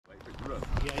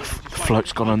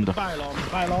float's gone under. Bail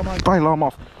arm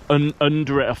off.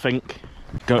 Under it, I think.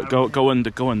 Go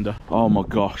under. Oh my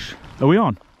gosh. Are we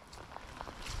on?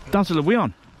 Dazzle, are we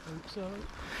on?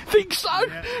 Think so?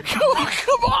 Yeah. Come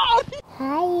on!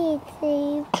 Hi,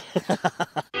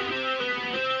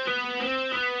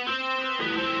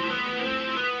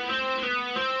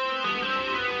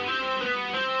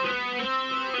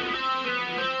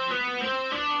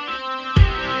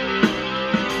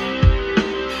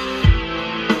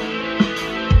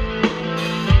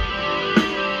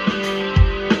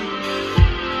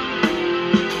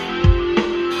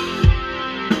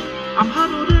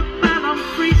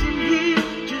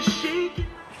 YouTube.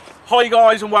 Hi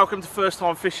guys, and welcome to First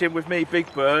Time Fishing with me,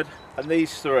 Big Bird, and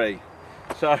these three.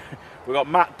 So we've got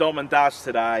Matt, Dom and Daz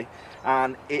today,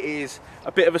 and it is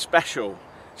a bit of a special.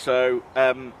 So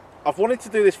I've wanted to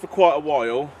do this for quite a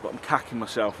while, but I'm cacking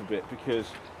myself a bit because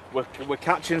we're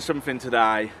catching something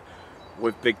today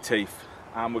with big teeth,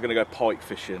 and we're going to go pike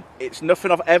fishing. It's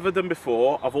nothing I've ever done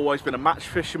before. I've always been a match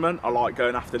fisherman. I like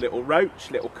going after little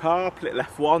roach, little carp, little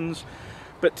F1s,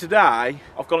 but today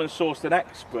I've gone and sourced an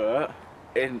expert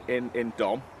in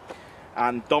Dom,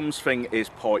 and Dom's thing is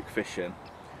pike fishing,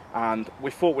 and we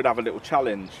thought we'd have a little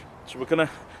challenge. So we're going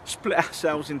to split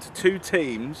ourselves into two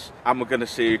teams, and we're going to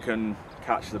see who can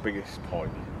catch the biggest pike.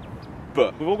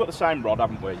 But we've all got the same rod,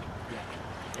 haven't we?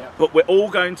 Yeah. But we're all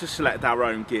going to select our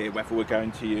own gear, whether we're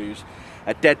going to use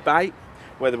a dead bait,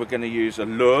 whether we're going to use a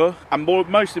lure, and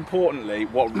most importantly,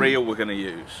 what reel we're going to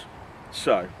use.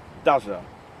 So, Dazza,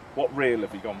 what reel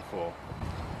have you gone for?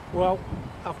 Well,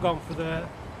 I've gone for the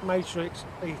Matrix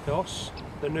Ethos,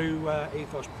 the new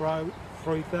Ethos Pro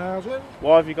 3000.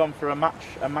 Why have you gone for a match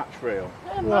reel?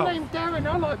 Yeah, my name's Darren,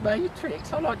 I like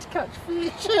Matrix, I like to catch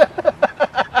fish.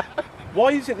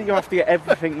 Why is it that you have to get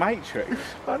everything Matrix?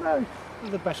 I know,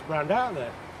 they're the best brand out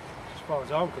there, as far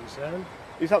as I'm concerned.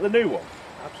 Is that the new one?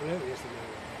 Absolutely, it's the new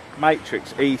one.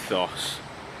 Matrix Ethos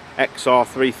XR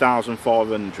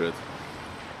 3500.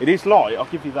 It is light, I'll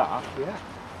give you that. Yeah.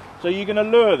 So you're going to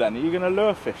lure then? Are you going to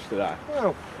lure fish today?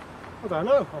 Well, I don't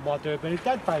know. I might do a bit of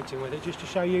dead baiting with it just to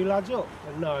show you lads up.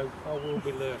 And no, I will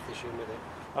be lure fishing with it.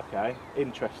 Okay,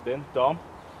 interesting. Dom?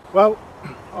 Well,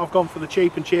 I've gone for the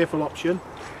cheap and cheerful option.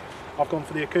 I've gone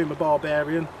for the Akuma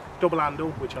Barbarian double handle,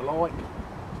 which I like.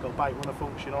 It's got a bait runner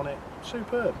function on it.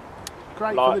 Superb.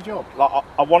 Great for the job. Like,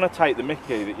 I want to take the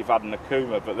mickey that you've had an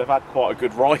Akuma, but they've had quite a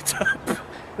good write-up.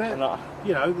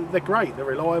 You know, they're great, they're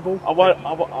reliable. I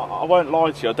won't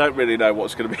lie to you, I don't really know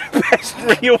what's going to be the best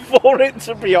reel for it,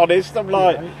 to be honest. I'm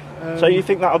like, so you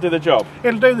think that'll do the job?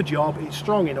 It'll do the job, it's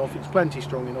strong enough, it's plenty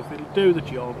strong enough, it'll do the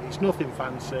job, it's nothing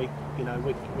fancy, you know,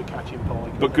 we're catching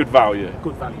pike. But good value?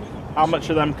 Good value. How much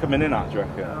are them coming in at, do you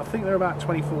reckon? I think they're about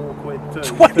 24 quid,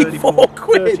 24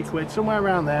 quid? 30 quid, somewhere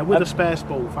around there, with a spare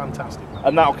spool, fantastic.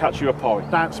 And that'll catch you a pike?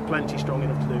 That's plenty strong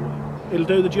enough to do it. It'll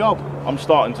do the job. I'm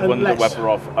starting to wonder whether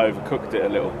I've overcooked it a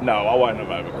little. No, I won't have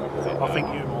overcooked it. I think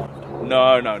you might.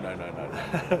 No.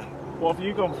 What have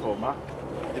you gone for, Matt?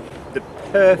 The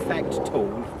perfect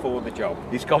tool for the job.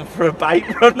 He's gone for a bait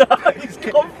runner. He's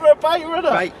gone for a bait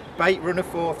runner. Bait runner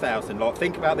 4000. Like,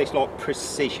 think about this like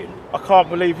precision. I can't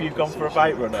believe you've gone for a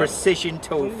bait runner. Precision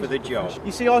tool for the job.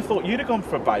 You see, I thought you'd have gone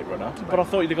for a bait runner, but I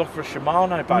thought you'd have gone for a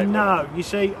Shimano bait runner. No, you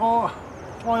see, I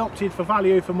opted for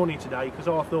value for money today because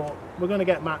I thought we're going to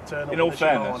get Matt turn up. In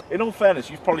all fairness,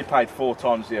 you've probably paid 4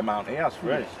 times the amount he has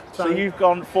for it. So you've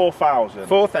gone 4,000.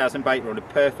 4,000 bait runner,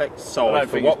 perfect size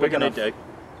for what we're going to do.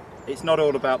 It's not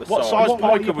all about the size. What size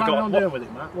pike have we got? What are you planning on doing with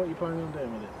it, Matt? What are you planning on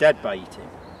doing with it? Dead baiting,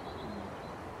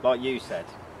 like you said.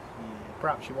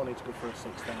 Perhaps you wanted to go for a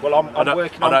 6,000. Well, I'm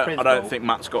working on principle. I don't think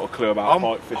Matt's got a clue about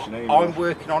pike fishing either. I'm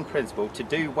working on principle. To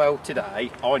do well today,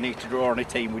 I need to draw on a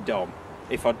team with Dom.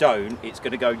 If I don't, it's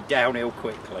going to go downhill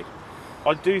quickly.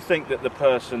 I do think that the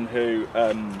person who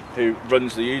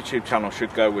runs the YouTube channel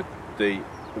should go with the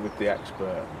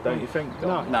expert. Don't you think,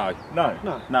 Dom? No.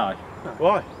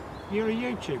 Why? You're a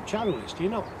YouTube channelist.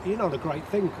 You're not a great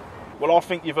thinker. Well, I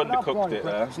think you've undercooked it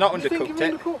there. It's not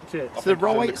undercooked it.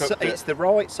 It's the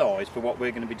right size for what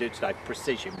we're going to be doing today.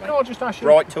 Precision, mate. Can I just ask you,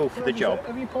 right tool for the job.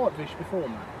 Have you pike fished before,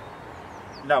 Matt?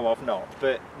 No, I've not.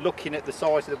 But looking at the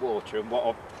size of the water and what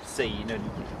I've seen and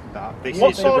that,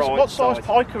 what size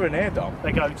pike are in here, Dom?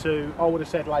 They go to, I would have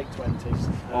said late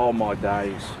 20s. Oh my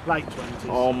days. Late 20s.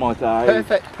 Oh my days.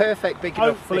 Perfect big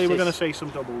enough. Hopefully we're going to see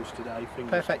some doubles today.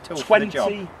 Perfect tool for the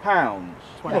job. £20?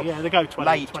 20, yeah, they go 20,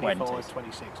 late 25, 20s.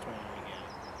 26, 28,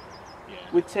 yeah.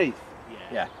 With teeth?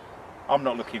 Yeah. I'm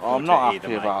not looking forward I'm not to it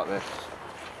happy either, about this.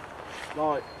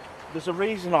 Like, there's a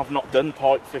reason I've not done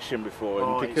pike fishing before,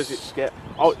 and because it's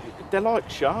they're like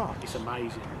sharks. It's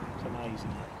amazing. It's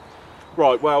amazing.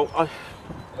 Right, well,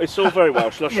 It's all very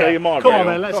well. Shall I show you mine? Come on reel?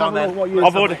 then, let's have a look what you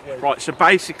I've already, right, so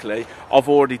basically, I've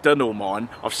already done all mine.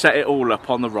 I've set it all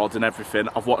up on the rod and everything.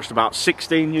 I've watched about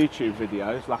 16 YouTube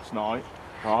videos last night,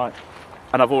 right?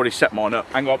 And I've already set mine up.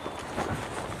 Hang on.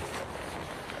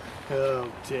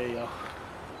 Oh dear.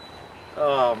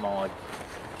 Oh my.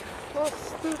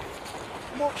 What's that?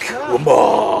 Come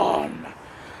on.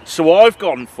 So I've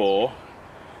gone for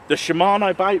the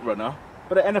Shimano bait runner,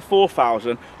 but at a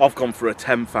 4,000, I've gone for a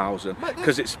 10,000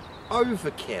 because it's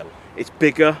Overkill. It's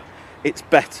bigger, it's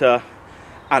better,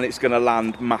 and it's going to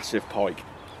land massive pike.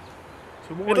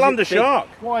 So why It'll is land it a shark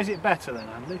Why is it better then,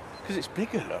 Andy? because it's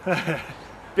bigger.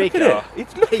 Bigger.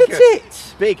 Look at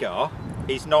it. Bigger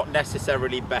is not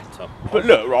necessarily better. But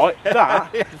look, right,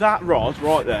 that rod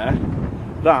right there,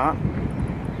 that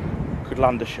could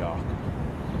land a shark.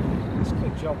 It's a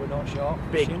good job we're not shark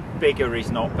fishing. Bigger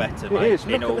is not better, It mate. is.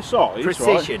 Look at the size.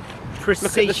 Precision. Right?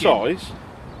 Precision. Look at the size.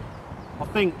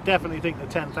 I definitely think the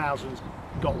 10,000's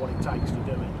got what it takes to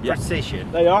do it. Yeah.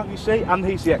 Precision. They are, you see, and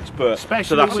he's the expert. Especially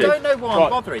so that's with- it. I don't know why I'm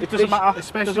bothering. It doesn't matter.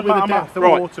 Especially doesn't with the matter, depth of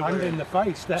right. water. And in the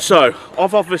face, that So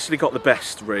I've obviously got the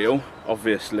best reel,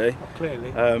 obviously.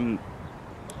 clearly.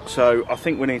 So I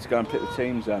think we need to go and pick the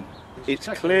teams then. It's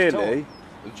Take clearly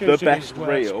the Choosing best his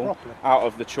words reel properly. out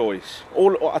of the choice.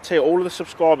 I tell you, all of the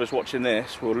subscribers watching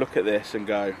this will look at this and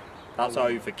go, That's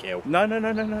overkill. no.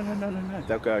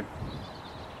 They'll go,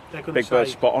 They're going to Big Bird's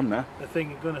say, spot on there. the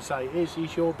thing you're going to say is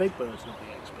sure Big Bird's not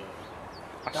the expert.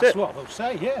 That's That's it. what they'll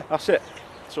say, yeah. That's it.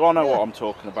 So I know what I'm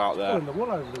talking about there. Pulling the wool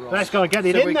over the rod. Let's go and get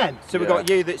it in then. So we've Yeah. got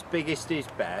you that's biggest is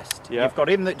best. Yeah. You've got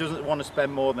him that doesn't want to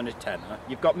spend more than a tenner.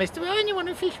 You've got Mr. I only want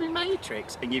to fish with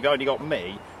Matrix. And you've only got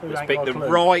me Who that's ain't picked got a the clue.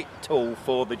 right tool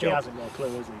for the He job. hasn't got a clue,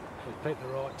 has We've picked the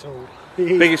right tool.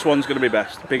 he? Biggest one's going to be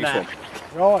best. Biggest Nah. one.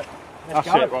 Right. That's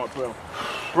Let's go. it, right, Will.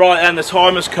 Right, and the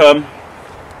time has come,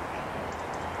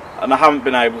 and I haven't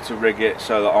been able to rig it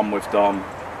so that I'm with Dom.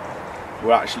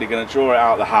 We're actually going to draw it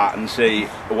out of the hat and see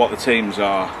what the teams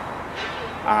are,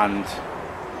 and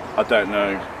I don't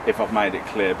know if I've made it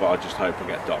clear, but I just hope I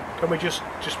get Dom. Can we just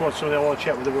want something I want to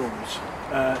check with the rules?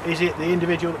 Is it the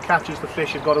individual that catches the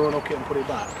fish has got to unhook it and put it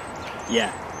back?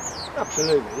 Yeah.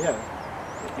 Absolutely, yeah.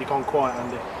 You've gone quiet,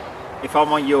 Andy. If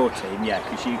I'm on your team, yeah,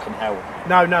 because you can help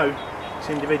me. No, it's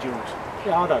individuals.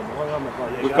 Yeah, I don't know. I'm not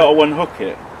like We've got to unhook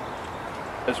it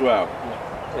as well.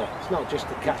 Yeah, it's not just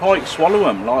the catch. Pike, swallow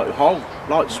them, like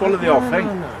swallow the whole thing.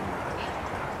 No.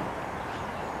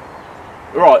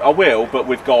 Right, I will, but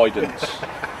with guidance.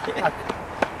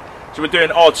 So we're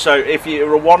doing odds, so if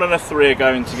you're a 1 and a 3 are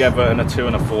going together and a 2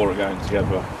 and a 4 are going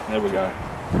together. There we go.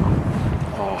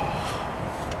 Oh.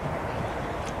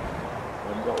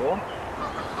 Haven't got one.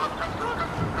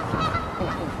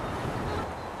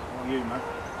 How are you, man?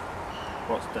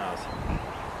 What's Daz?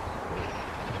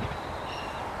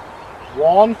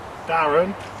 1,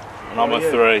 Darren. And I'm How a are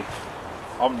you? 3.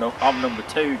 I'm number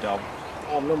 2, Dom.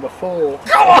 I'm number 4.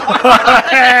 Come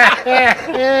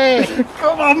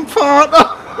on, partner!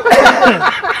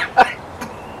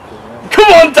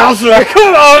 Come on, Dazzler,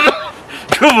 come on!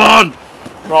 Come on!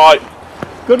 Right.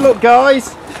 Good luck,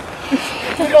 guys.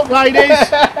 Good luck, ladies.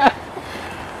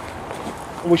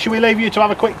 Well, should we leave you to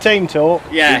have a quick team talk?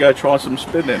 You go try some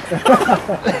spinning.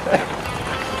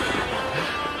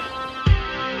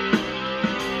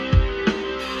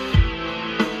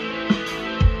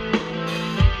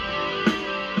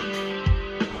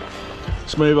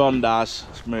 Let's move on, Daz.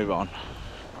 Let's move on.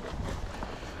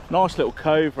 Nice little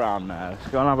cove round there. Let's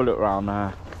go and have a look round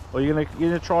there. Well, you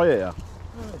gonna try here?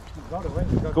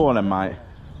 Go on then, mate.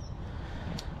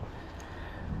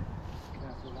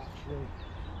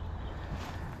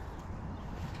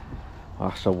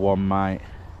 That's a 1, mate.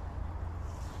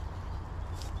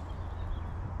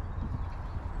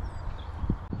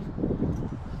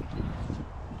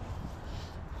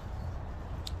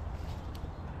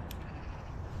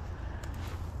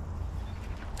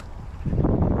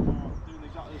 Doing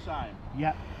exactly the same.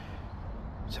 Yep.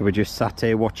 So we're just sat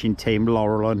here watching Team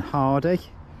Laurel and Hardy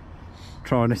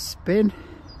trying to spin.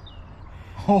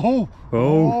 Oh.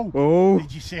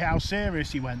 Did you see how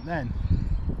serious he went then?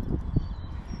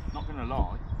 Not gonna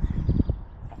lie,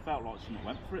 I felt like someone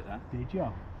went for it then. Did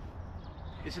you?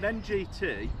 It's an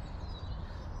NGT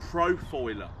Pro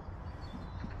Foiler.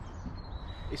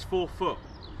 It's 4 foot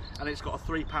and it's got a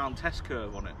 £3 test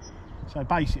curve on it. So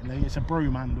basically, it's a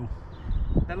broom handle.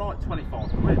 They're like 25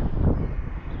 quid.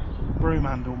 Broom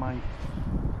handle, mate.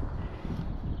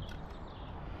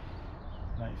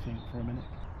 Let me think for a minute.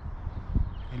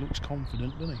 He looks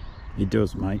confident, doesn't he? He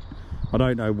does, mate. I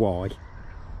don't know why.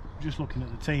 Just looking at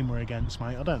the team we're against,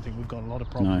 mate, I don't think we've got a lot of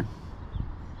No. problems.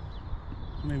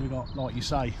 I mean, we've got, like you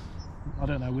say, I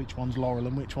don't know which one's Laurel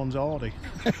and which one's Hardy.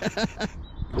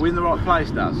 Are we in the right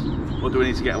place, Daz? Or do we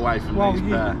need to get away from these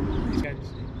pair?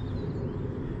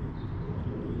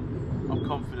 I'm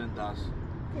confident, Daz.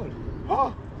 Good.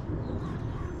 Oh!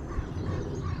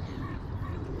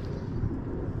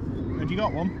 Have you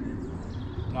got one?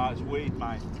 No, it's weed,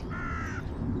 mate.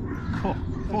 Oh,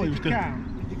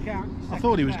 I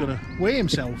thought he was going to weigh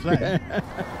himself then.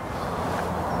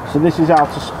 So this is how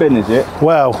to spin, is it?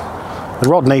 Well, the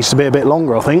rod needs to be a bit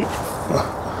longer, I think.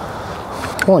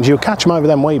 Why don't you catch them over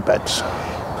them weed beds?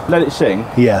 Let it sing.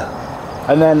 Yeah.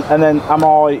 And then am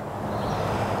I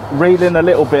reeling a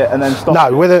little bit and then stop?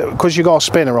 No, with it, because you got a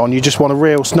spinner on, you just want to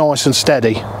reel nice and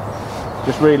steady.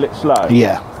 Just reel it slow.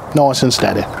 Yeah, nice and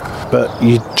steady. But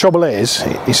the trouble is,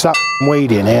 it's that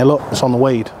weed in here. Look, it's on the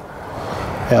weed.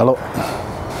 Yeah, look.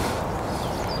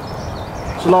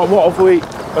 So like, what have we?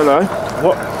 Hello.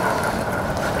 What?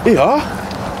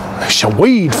 Yeah. It's a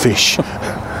weed fish.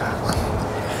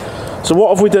 So what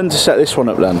have we done to set this one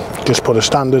up then? Just put a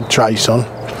standard trace on.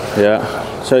 Yeah.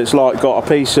 So it's like got a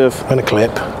piece of. And a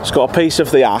clip. It's got a piece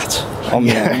of the hat on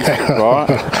the end, right?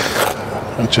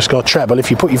 And just got a treble. If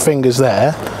you put your fingers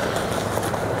there.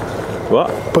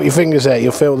 What? Put your fingers there,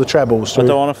 you'll feel the trebles. I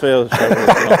don't want to feel the trebles.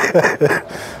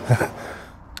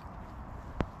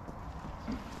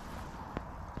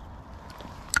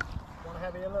 Want a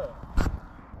heavy alert?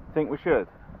 Think we should?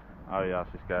 Oh yeah,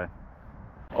 let's just go.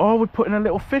 Oh, we're putting a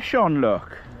little fish on,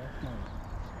 look.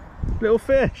 Little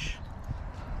fish.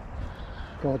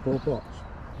 Cardboard box.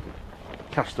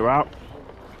 Cast her out.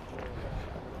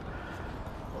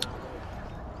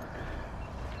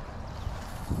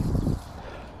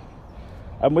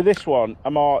 And with this one,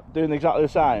 am I doing exactly the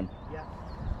same? Yeah.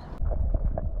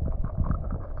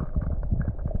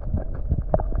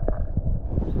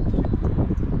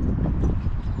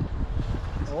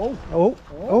 Oh,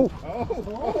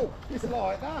 it's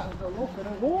like that. Look at a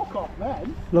walk off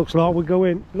then. Looks like we're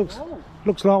going. Looks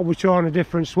like we're trying a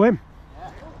different swim.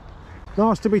 Yeah.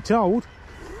 Nice to be told.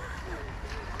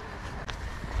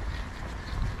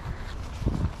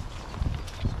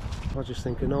 I just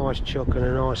think a nice chuck and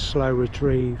a nice slow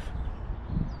retrieve.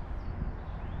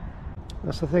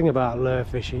 That's the thing about lure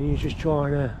fishing. You're just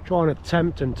trying to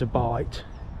tempt them to bite.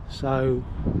 So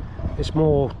it's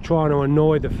more trying to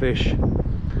annoy the fish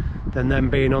than them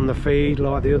being on the feed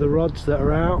like the other rods that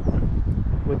are out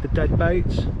with the dead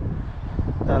baits.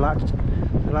 They'll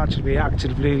actually be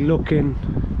actively looking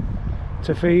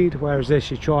to feed, whereas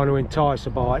this, you're trying to entice a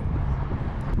bite.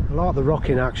 I like the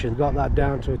rocking action, got that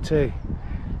down to a T.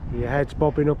 Your head's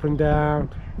bobbing up and down.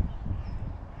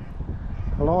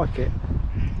 I like it.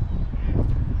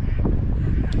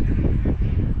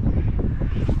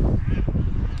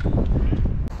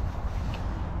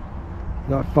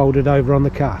 Got folded over on the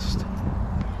cast.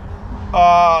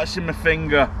 Oh, it's in my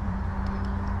finger.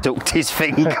 Ducked his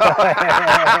finger.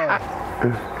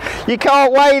 You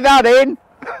can't weigh that in.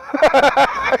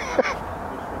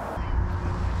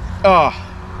 Oh.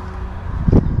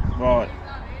 Right.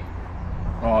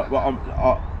 Right,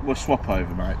 well, we'll swap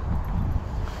over, mate.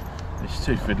 It's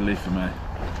too fiddly for me.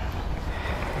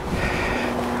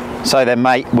 So then,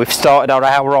 mate, we've started our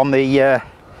hour on the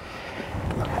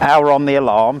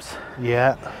alarms.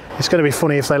 Yeah. It's going to be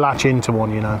funny if they latch into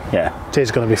one, you know. Yeah. It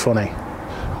is going to be funny.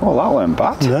 Well, that weren't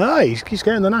bad. No, he's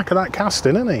getting the knack of that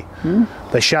casting, isn't he?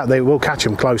 They will catch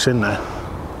him close in there.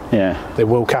 Yeah. They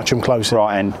will catch him close in.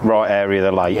 Right area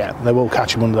of the lake. Yeah, they will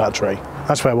catch him under that tree.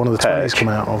 That's where one of the 20s come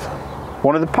out of.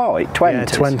 One of the pike? 20s? Yeah,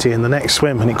 20 in the next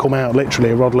swim, and it come out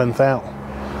literally a rod length out.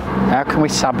 How can we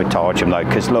sabotage them though?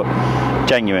 Because look,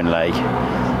 genuinely,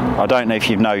 I don't know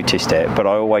if you've noticed it, but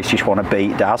I always just want to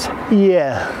beat Daz.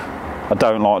 Yeah. I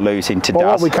don't like losing to Well,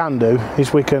 Daz. what we can do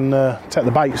is we can take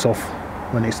the baits off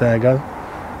when it's there go.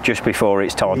 Just before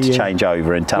it's time to change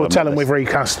over and We'll tell them we've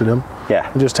recasted them. Yeah.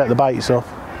 And just take the baits off.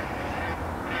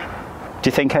 Do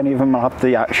you think any of them have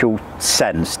the actual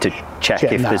sense to check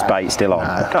if there's bait still on?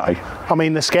 No. I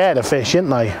mean, they're scared of fish, aren't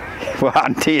they? Well,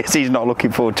 he's not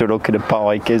looking forward to hooking a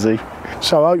pike, is he?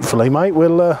 So hopefully, mate,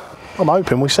 I'm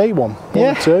hoping we see one.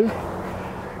 Yeah. One or two.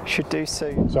 Should do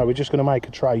soon. So we're just going to make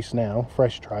a trace now,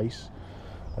 fresh trace.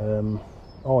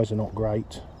 Eyes are not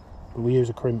great, but we use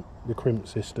the crimp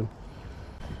system.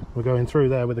 We're going through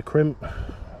there with a crimp.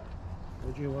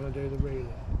 Would you want to do the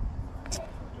reeler?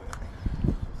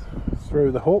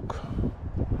 Through the hook,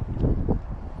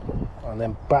 and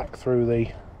then back through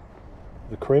the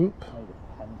crimp.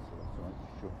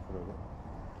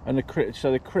 And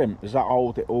so the crimp, does that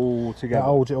hold it all together? That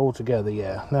holds it all together,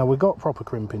 yeah. Now we've got proper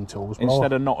crimping tools.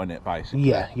 Instead of knotting it, basically.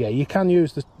 Yeah, you can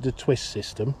use the twist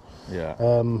system. Yeah.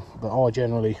 But I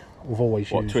generally have always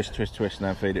used... twist, and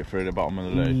then feed it through the bottom of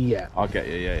the loop? Yeah. I get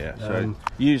you, yeah. So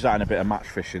you use that in a bit of match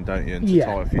fishing, don't you? And to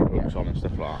tie a few hooks on and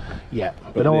stuff like that. Yeah.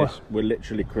 But this, we're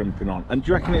literally crimping on. And do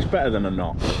you reckon it's better than a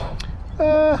knot?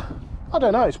 I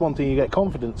don't know, it's one thing you get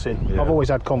confidence in. Yeah. I've always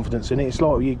had confidence in it. It's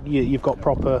like you've got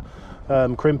proper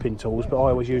crimping tools, but I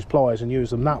always use pliers and use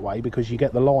them that way because you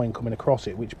get the line coming across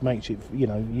it, which makes it, you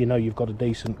know you've got a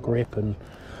decent grip, and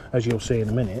as you'll see in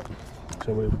a minute.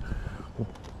 So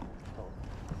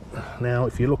now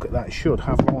if you look at that, it should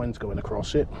have lines going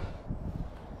across it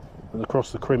and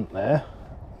across the crimp there,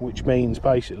 which means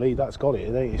basically that's got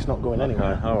it. It's not going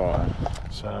anywhere. Okay, all right.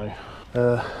 So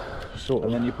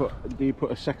and then do you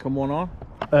put a second one on?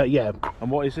 Yeah. And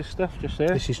what is this stuff just here?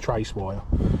 This is trace wire.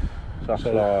 So that's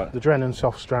like the Drennan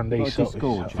soft strand E-Sock is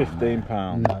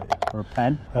 £15 no. For a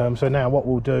pen. So now what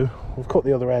we'll do, we've cut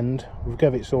the other end. We've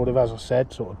give it sort of, as I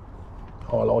said,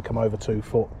 I like them over 2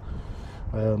 foot.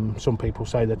 Some people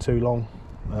say they're too long,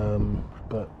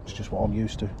 but it's just what I'm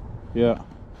used to. Yeah.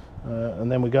 And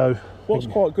then we go. What's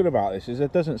quite good about this is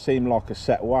it doesn't seem like a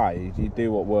set way. You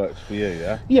do what works for you,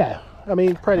 yeah? Yeah. I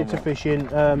mean, predator fishing,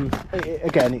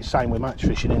 again, it's same with match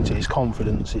fishing, isn't it? It's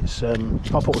confidence. It's I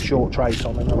put a short trace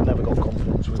on and I've never got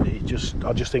confidence with it.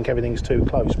 I just think everything's too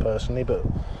close personally, but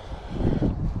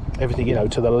everything,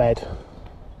 to the lead.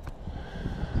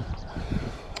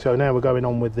 So now we're going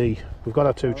on with we've got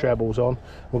our 2 trebles on.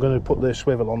 We're going to put the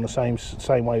swivel on the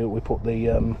same way that we put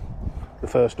the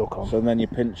first hook on. So then you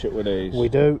pinch it with these? We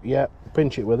do, yeah.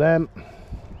 Pinch it with them.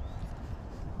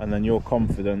 And then you're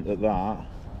confident that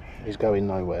is going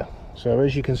nowhere. So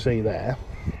as you can see there,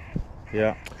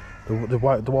 yeah, the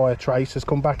wire trace has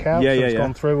come back out. It's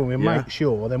gone through, and we make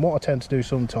sure. Then what I tend to do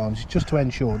sometimes is just to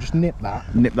ensure, just nip that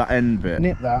end bit,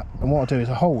 nip that, and what I do is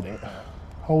I hold it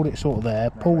sort of there,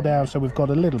 pull down so we've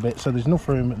got a little bit, so there's enough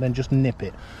room, and then just nip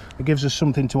it. It gives us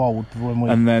something to hold when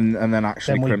we and then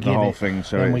actually crimp the whole thing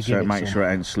so it makes sure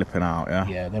it ain't slipping out.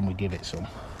 Yeah, then we give it some.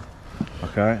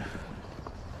 Okay,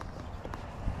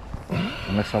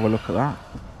 and let's have a look at that.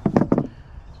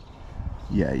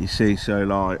 Yeah, you see, so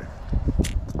like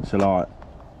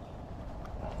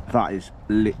that is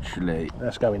literally,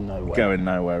 that's going nowhere. Going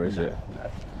nowhere, is it? No.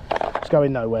 It's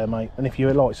going nowhere, mate. And if you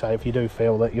if you do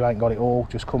feel that you ain't got it all,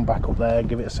 just come back up there and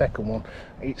give it a second one.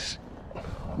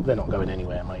 They're not going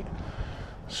anywhere, mate.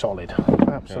 Solid,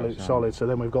 absolute solid. So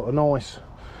then we've got a nice.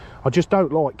 I just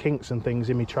don't like kinks and things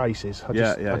in my traces.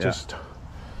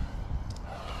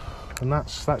 And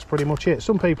that's pretty much it.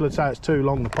 Some people would say it's too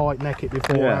long, the pike, neck it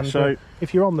beforehand. Yeah, so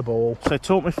if you're on the ball. So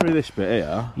talk me through this bit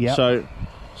here. Yeah.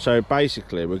 So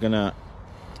basically we're gonna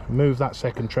move that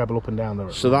second treble up and down the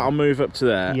road. So that'll move up to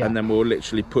there, and then we'll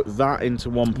literally put that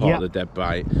into one part of the dead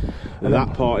bait, and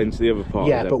that part into the other part.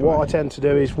 Yeah, but what I tend to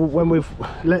do is when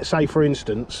let's say for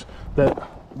instance that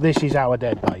this is our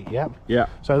dead bait, yeah.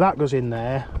 So that goes in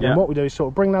there, and what we do is sort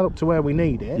of bring that up to where we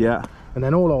need it. Yeah. And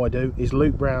then all I do is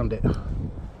loop round it.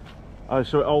 Oh,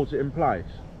 so it holds it in place?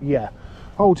 Yeah,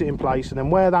 holds it in place, and then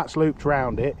where that's looped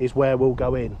round it is where we'll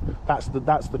go in. That's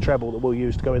the treble that we'll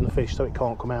use to go in the fish, so it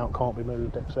can't come out, can't be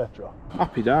moved, etc.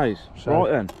 Happy days. So,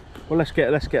 right then, well let's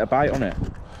get a bait on it.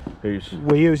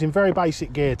 We're using very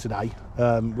basic gear today.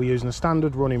 We're using a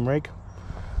standard running rig.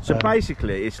 So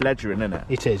basically, it's ledgering, isn't it?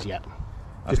 It is, yeah.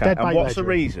 Just dead bait. And what's the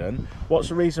reason? What's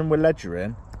the reason we're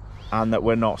ledgering and that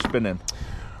we're not spinning?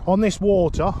 On this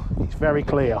water, it's very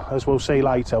clear, as we'll see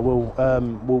later.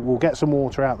 We'll get some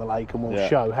water out of the lake and we'll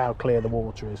show how clear the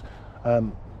water is.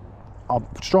 I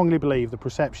strongly believe the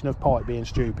perception of pike being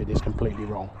stupid is completely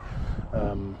wrong.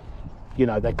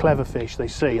 They're clever fish, they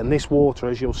see, and this water,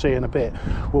 as you'll see in a bit,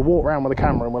 we'll walk around with the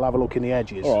camera and we'll have a look in the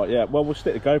edges. All right, yeah, well, we'll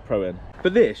stick the GoPro in.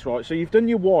 But this, right, so you've done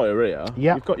your wire here.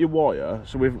 Yeah. You've got your wire,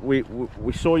 so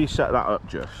we saw you set that up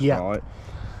just, right?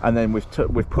 And then we've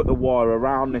put the wire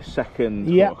around this second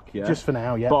hook, just for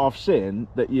now, But I've seen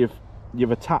that you've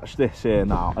attached this here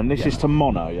now, and this is to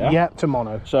mono, yeah? Yeah, to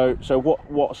mono. So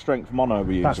what strength mono are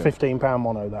we using? That's £15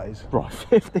 mono, that is. Right,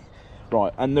 50.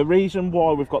 Right, and the reason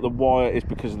why we've got the wire is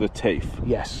because of the teeth.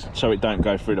 Yes. So it don't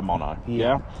go through the mono.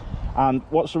 Yeah. And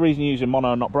what's the reason you're using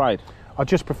mono and not braid? I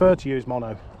just prefer to use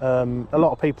mono. A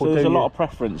lot of people do. So there's a lot of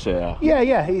preference here.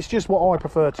 Yeah, it's just what I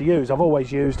prefer to use. I've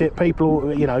always used it.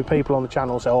 People on the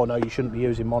channel say, "Oh no, you shouldn't be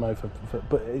using mono,"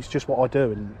 but it's just what I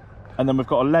do. And then we've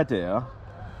got a lead here.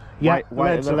 Yeah,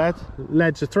 weight of the lead?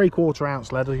 Lead's a 3/4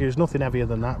 ounce lead. There's nothing heavier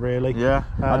than that, really. Yeah,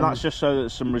 and that's just so that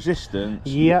there's some resistance.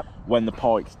 Yep. When the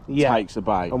pike takes the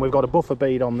bait. And we've got a buffer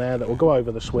bead on there that will go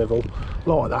over the swivel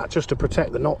like that, just to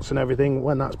protect the knots and everything.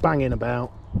 When that's banging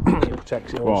about, it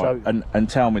protects it also. Right. And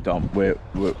tell me, Dom,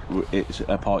 it's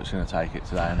a pike's going to take it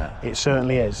today, isn't it? It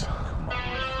certainly is.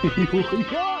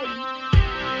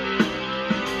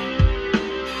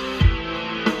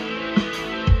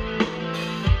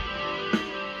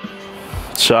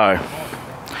 So,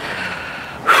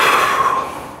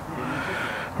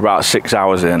 about 6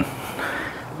 hours in,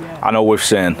 and all we've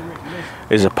seen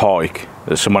is a pike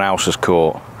that someone else has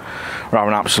caught. We're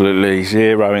having absolutely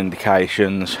zero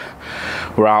indications.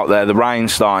 We're out there, the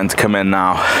rain's starting to come in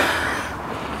now.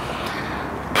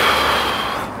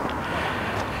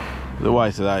 The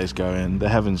way today's going, the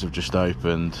heavens have just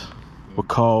opened. We're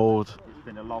cold,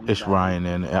 it's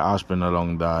raining, it has been a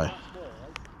long day.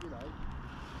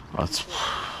 That's...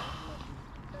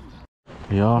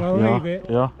 Yeah, No, yeah, leave it.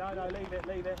 yeah. No, leave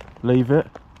it. Leave it.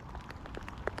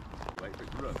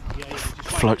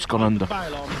 Float's gone under.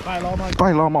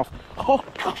 Bail arm off. Oh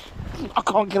gosh, I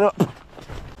can't get up.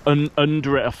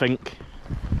 Under it, I think.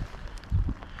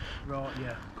 Right,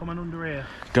 yeah. Come on under here.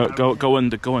 Go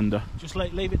under. Just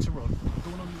leave it to run.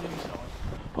 Go on under the other side.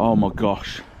 Oh my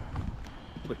gosh.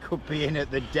 We could be in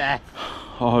at the death.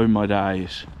 Oh my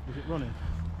days. Is it running?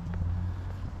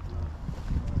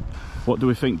 What do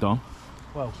we think, Dom?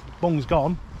 Well, bung's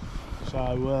gone,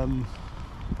 so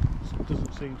it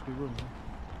doesn't seem to be running.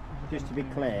 Just to be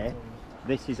clear,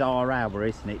 this is our hour,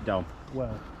 isn't it, Dom?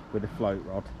 Well, With a float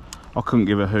rod. I couldn't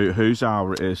give a hoot whose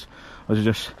hour it is. It'd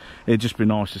just be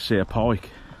nice to see a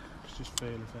pike. let's just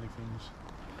feel if anything's...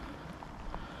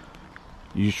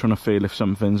 You're just trying to feel if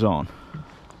something's on.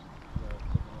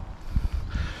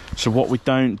 So what we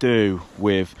don't do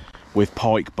with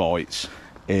pike bites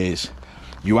is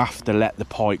you have to let the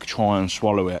pike try and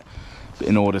swallow it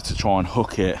in order to try and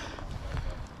hook it.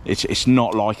 It's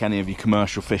not like any of your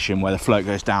commercial fishing where the float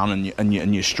goes down and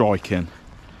you're striking.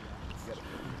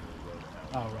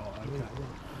 Oh right, okay.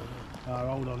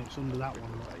 Hold on, it's under that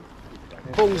one.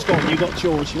 Bung's gone, you've got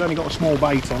yours, you've only got a small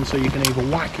bait on, so you can either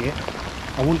whack it.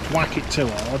 I wouldn't whack it too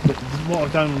hard, but what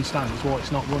I don't understand is why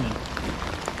it's not running.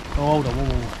 Oh, hold on,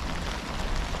 whoa.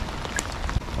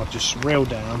 I've just reeled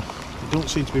down. It doesn't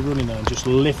seem to be running now, just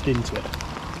lift into it.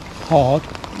 Hard?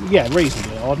 Yeah,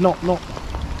 reasonably hard. Not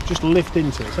just lift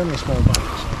into it. It's only a small bait.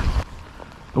 So.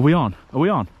 Are we on? Are we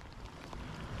on?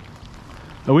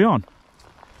 Are we on?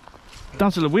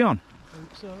 Dazzle, are we on?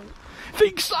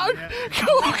 Think so. Yeah.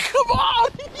 Come on!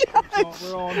 Yes!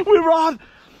 We're on. We're on!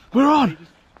 We're on!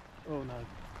 Oh no.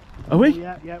 Are we?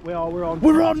 Yeah, we are, we're on.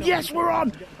 We're on, yes, we're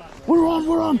on! We're on,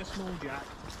 we're on!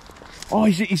 Oh,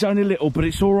 he's only little, but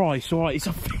it's alright, it's alright. It's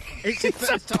a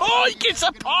pike! It's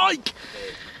a pike!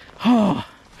 Oh,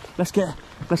 let's get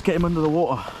him under the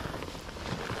water.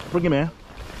 Bring him here.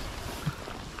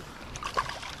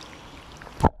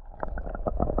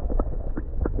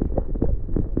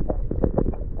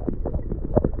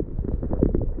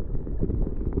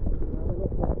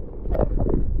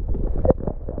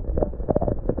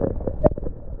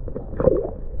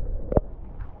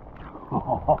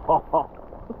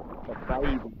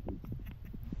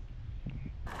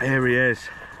 Here he is.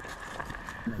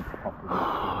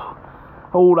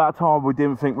 All that time we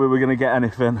didn't think we were going to get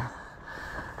anything,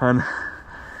 and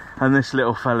this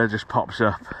little fella just pops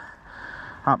up.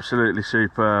 Absolutely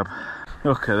superb.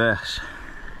 Look at this.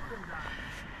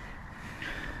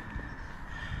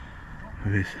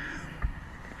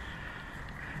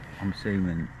 I'm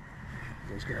assuming.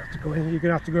 He's gonna have to go in. You're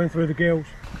gonna have to go in through the gills.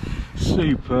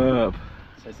 Superb.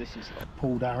 Says this is.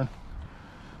 Pull, Darren.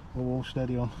 Whoa,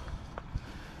 steady on.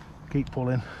 Keep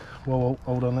pulling. Whoa,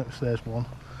 hold on, there's one.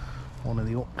 One of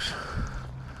the hooks.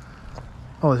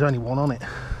 Oh, there's only one on it.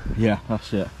 Yeah,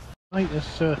 that's it. Mate,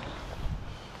 this,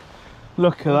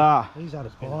 Look at that. He's had a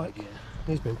pike. Yeah.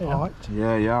 He's been piked.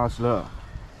 Yeah, he has, look.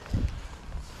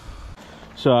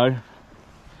 So,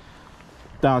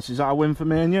 Daz, is that a win for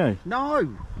me and you?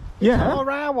 No! Yeah. Our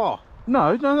hour!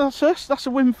 No, that's us. That's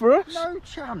a win for us. No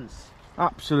chance!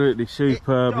 Absolutely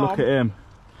superb. Dom, look at him.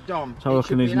 Dom, So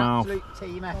look in his mouth.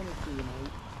 Team effort.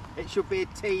 It should be a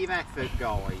team effort,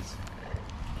 guys.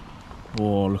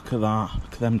 Oh, look at that.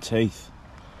 Look at them teeth.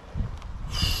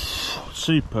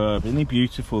 Superb. Isn't he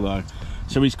beautiful though?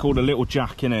 So he's called a little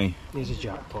jack, isn't he? He's a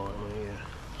jack pike, mate, yeah.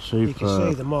 Superb. You can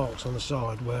see the marks on the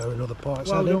side where another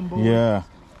pike's had him. Yeah.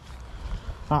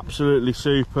 Absolutely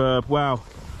superb. Wow.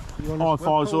 High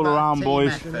fives all around,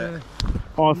 boys.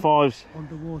 High fives.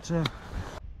 Underwater.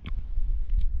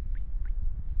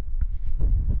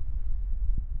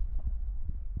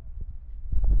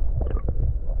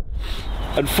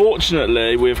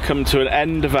 Unfortunately, we've come to an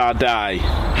end of our day.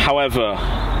 However,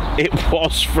 it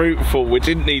was fruitful. We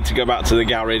didn't need to go back to the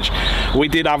garage. We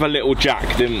did have a little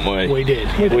jack, didn't we? We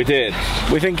did. We did.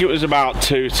 We think it was about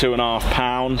 2.5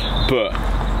 pounds, but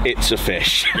it's a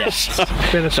fish. Yes.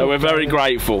 So we're very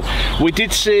grateful. We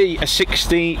did see a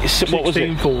 16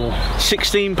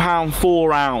 pound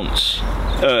 4 ounce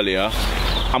earlier,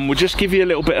 and we'll just give you a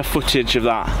little bit of footage of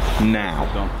that now.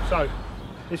 So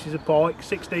this is a pike,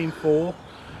 16.4,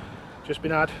 just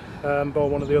been had by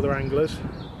one of the other anglers.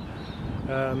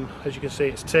 As you can see,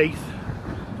 it's teeth,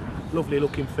 lovely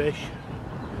looking fish.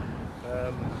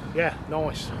 Yeah,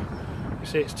 nice. You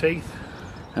see its teeth.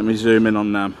 Let me zoom in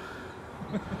on them.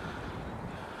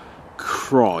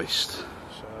 Christ.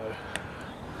 So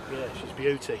yeah, she's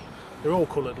beauty. They're all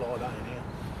coloured like that in here.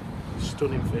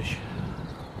 Stunning fish.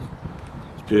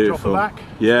 Beautiful. Drop her back.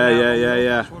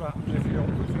 Yeah. What happens if you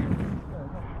don't?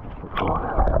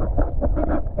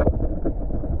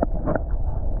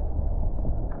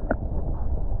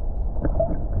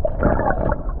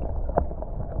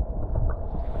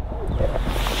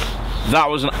 That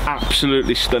was an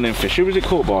absolutely stunning fish. Who was it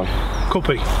caught by?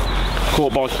 Cuppy.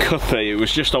 Caught by Cuppy. It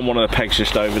was just on one of the pegs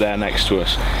just over there next to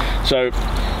us. So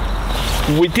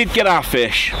we did get our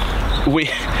fish.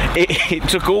 It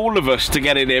took all of us to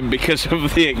get it in because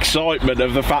of the excitement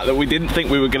of the fact that we didn't think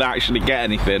we were going to actually get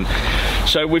anything.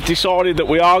 So we've decided that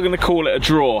we are going to call it a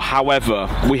draw. However,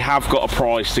 we have got a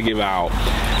prize to give out,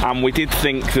 and we did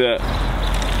think that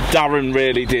Darren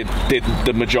really did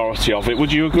the majority of it.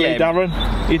 Would you agree, Darren?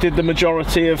 He did the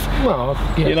majority of,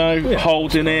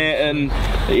 holding it and,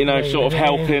 sort of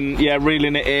helping,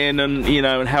 reeling it in and,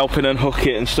 and helping unhook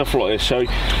it and stuff like this. So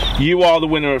you are the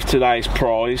winner of today's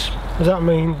prize. Does that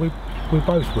mean we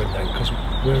both win then? Because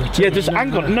we're a team?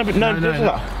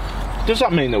 Does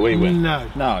that mean that we win? No.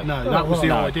 That was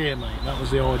the idea, mate. That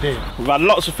was the idea. We've had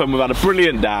lots of fun. We've had a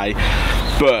brilliant day,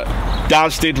 but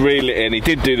Daz did reel it in. He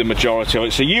did do the majority of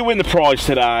it. So you win the prize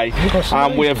today,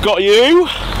 and we have got you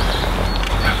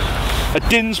a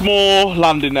Dinsmore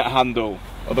landing net handle.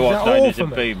 Otherwise known as a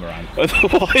boomerang.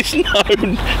 Otherwise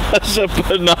known as a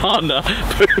banana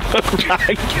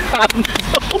boomerang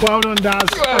handle. Well done, Daz.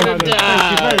 Well done.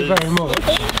 Thank you very, very much.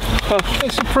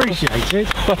 It's appreciated.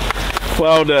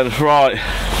 Well done. Right.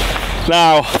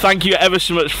 Now, thank you ever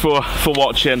so much for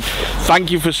watching. Thank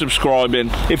you for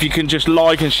subscribing. If you can just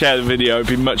like and share the video, it'd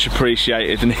be much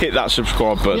appreciated, and hit that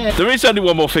subscribe button. Yeah. There is only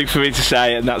one more thing for me to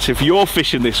say, and that's if you're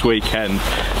fishing this weekend,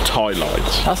 tie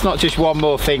lights. That's not just one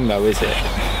more thing though, is it?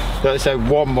 So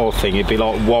one more thing, it'd be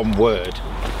like one word.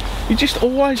 You just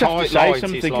always have to say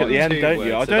something at the end, don't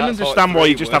you? I don't understand why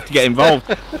you just have to get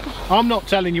involved. I'm not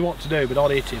telling you what to do, but I'll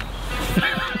hit him.